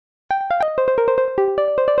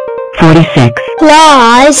46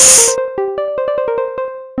 plus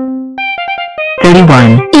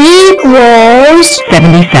 31 equals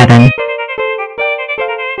 77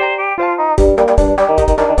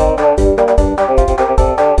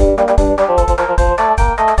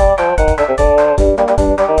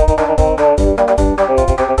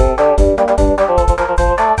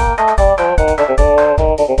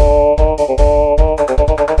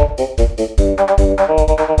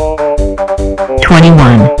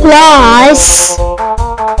 21 plus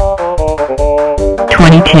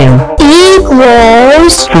 22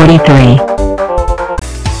 equals 43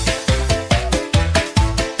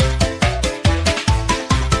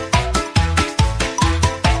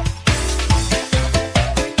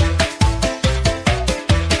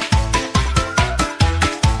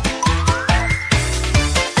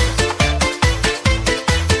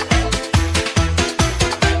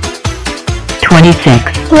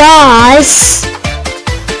 26 plus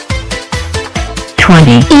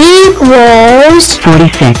 20 equals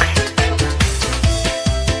 46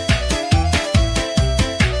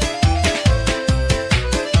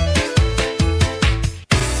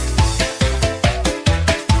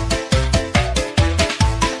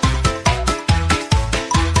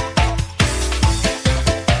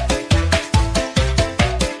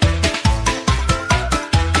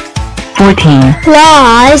 14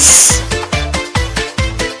 plus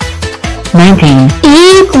 19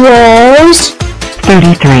 equals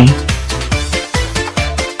 33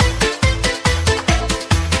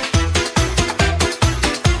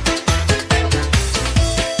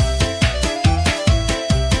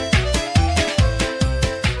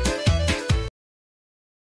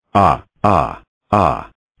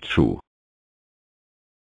 True.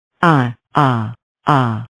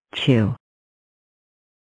 2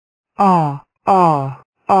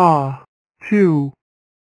 Two.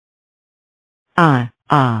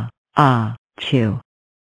 2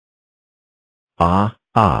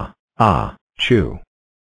 Chew.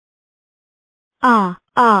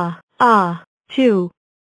 Two.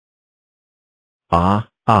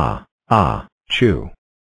 Chew.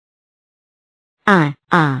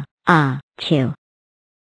 chew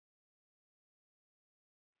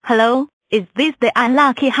Hello, is this the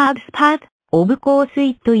unlucky hotspot? Of course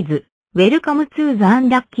it is. Welcome to the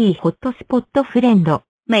unlucky hotspot friend.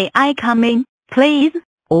 May I come in, please?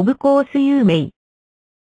 Of course you may.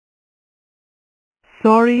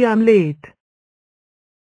 Sorry I'm late.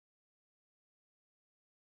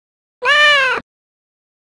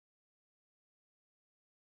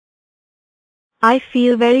 I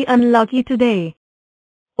feel very unlucky today.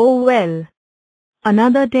 Oh well.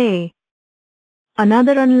 Another day.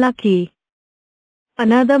 Another unlucky.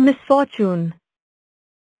 Another misfortune.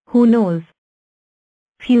 Who knows?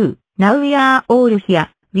 Phew, now we are all here.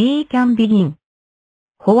 We can begin.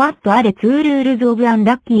 What are the 2 rules of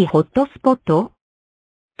unlucky hotspot?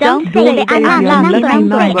 Don't say the unlucky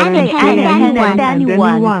number and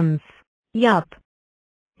anyone. Yup.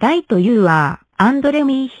 Right you are, and let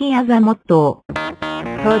me hear the motto.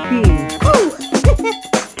 13.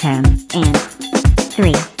 10 and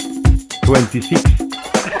 3 26.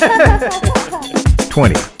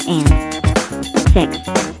 20. and 6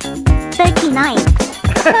 39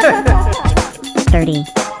 30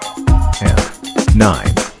 And 9.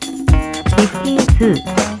 52.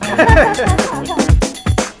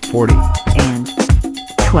 40. and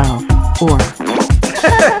 12 or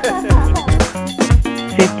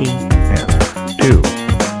 50 And 2.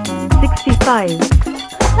 65.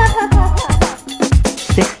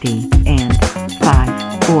 60 and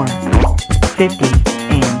 5 or 50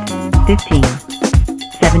 and 15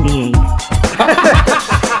 78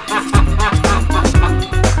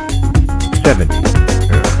 70. And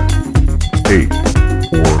 8.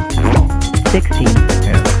 Or 60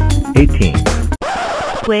 and 18.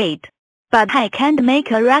 Wait, but I can't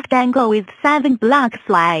make a rectangle with 7 block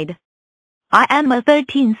slide. I am a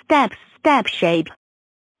 13 step shape.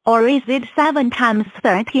 Or is it 7 times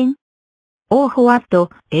 13? Oh what,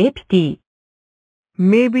 APT.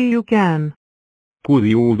 Maybe you can. Could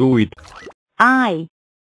you do it? I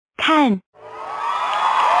can.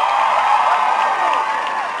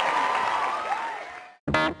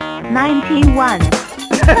 $91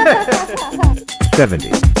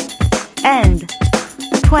 70. and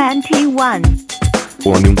 21.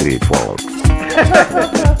 104.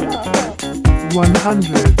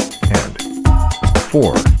 100. And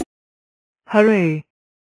 4. Hooray.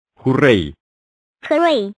 Hooray.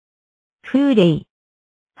 Hooray. Hooray.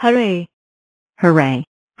 Hooray. hooray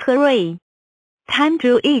Hooray. Time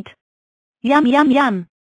to eat. Yum yum yum.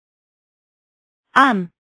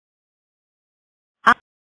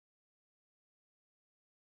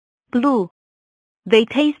 blue. They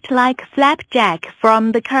taste like flapjack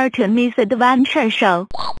from the cartoon Misadventure show.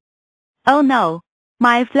 Oh no,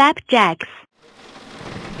 my flapjacks.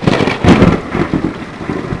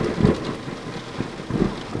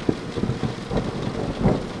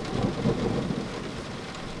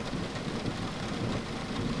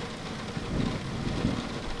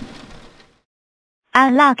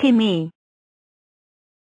 Unlucky me.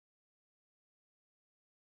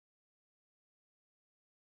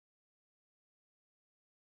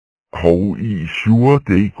 How is your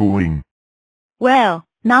day going? Well,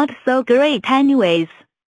 not so great anyways.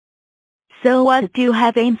 So what do you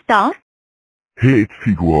have in store? Helt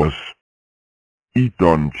figures. I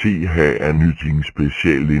don't have anything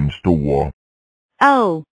special in store.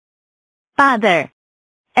 Oh. Bother.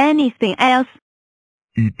 Anything else?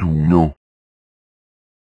 I do know.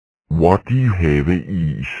 What do you have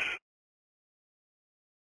is?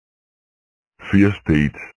 First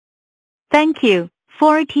date. Thank you.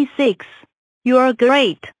 46. You're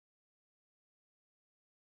great.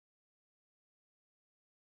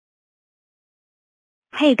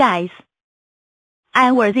 Hey guys.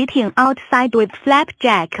 I was eating outside with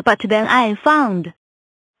flapjack, but then I found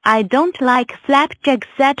I don't like flapjacks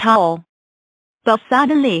at all. But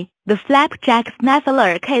suddenly, the flapjack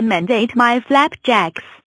sniffler came and ate my flapjacks.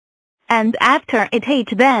 And after it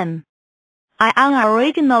ate them, I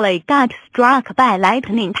unoriginally got struck by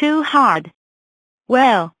lightning too hard.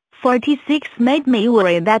 Well, 46 made me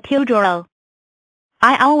worry that usual.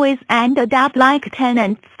 I always ended up like 10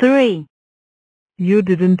 and 3. You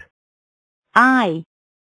didn't. I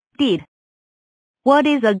did. What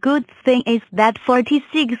is a good thing is that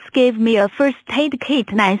 46 gave me a first aid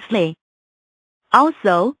kit nicely.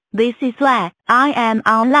 Also, this is why I am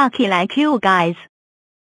unlucky like you guys.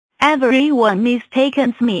 Everyone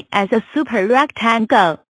mistakes me as a super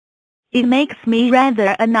rectangle. It makes me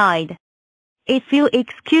rather annoyed. If you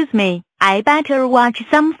excuse me, I better watch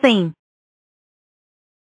something.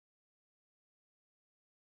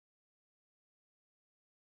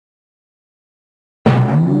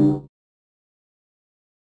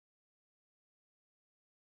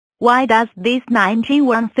 Why does this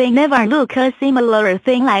 91 thing never look a similar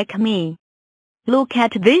thing like me? Look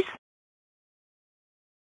at this.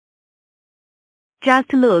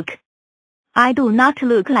 Just look. I do not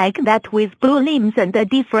look like that with blue limbs and a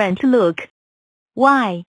different look.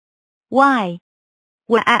 Why? Why?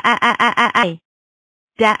 Why?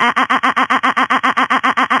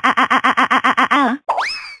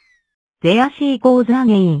 There she goes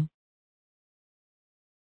again.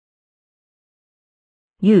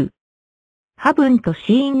 You haven't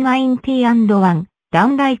seen 90 and 1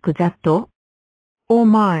 down like that? Oh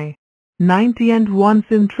my. 90 and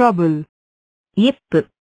 1's in trouble. Yep.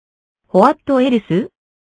 What else?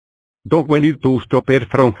 Don't we need to stop her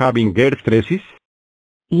from having girl stresses?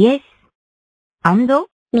 Yes. And?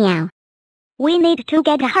 Meow. We need to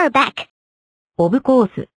get her back. Of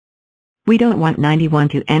course. We don't want 91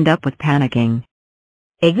 to end up with panicking.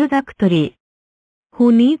 Exactly.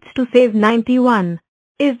 Who needs to save 91?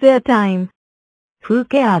 Is there time? Who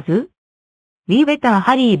cares? We better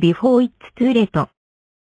hurry before it's too late.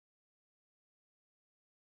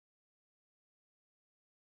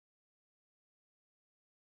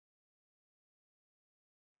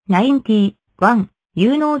 91.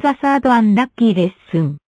 You know the third unlucky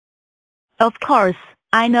lesson. Of course,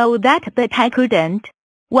 I know that, but I couldn't.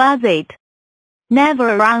 Was it?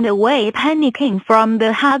 Never run away panicking from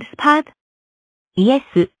the hard spot? Yes,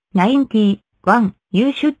 91.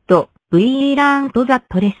 You should really learn that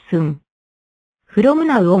lesson. From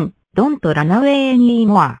now on, don't run away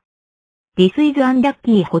anymore. This is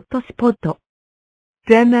unlucky hotspot.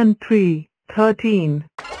 10 and 3, 13.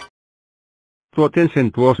 2 tens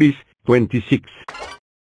and 2 threes, 26.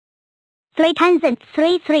 3 tens and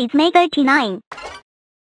 3 threes make 39.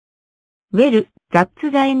 Well, that's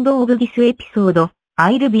the end of this episode.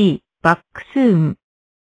 I'll be back soon.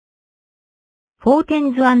 4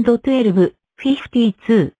 tens and 12,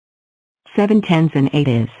 52. 7 tens and 8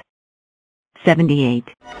 is 78.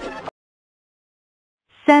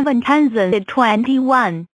 7 tens and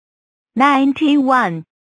 21. 91.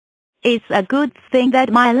 It's a good thing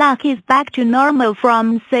that my luck is back to normal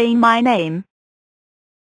from saying my name.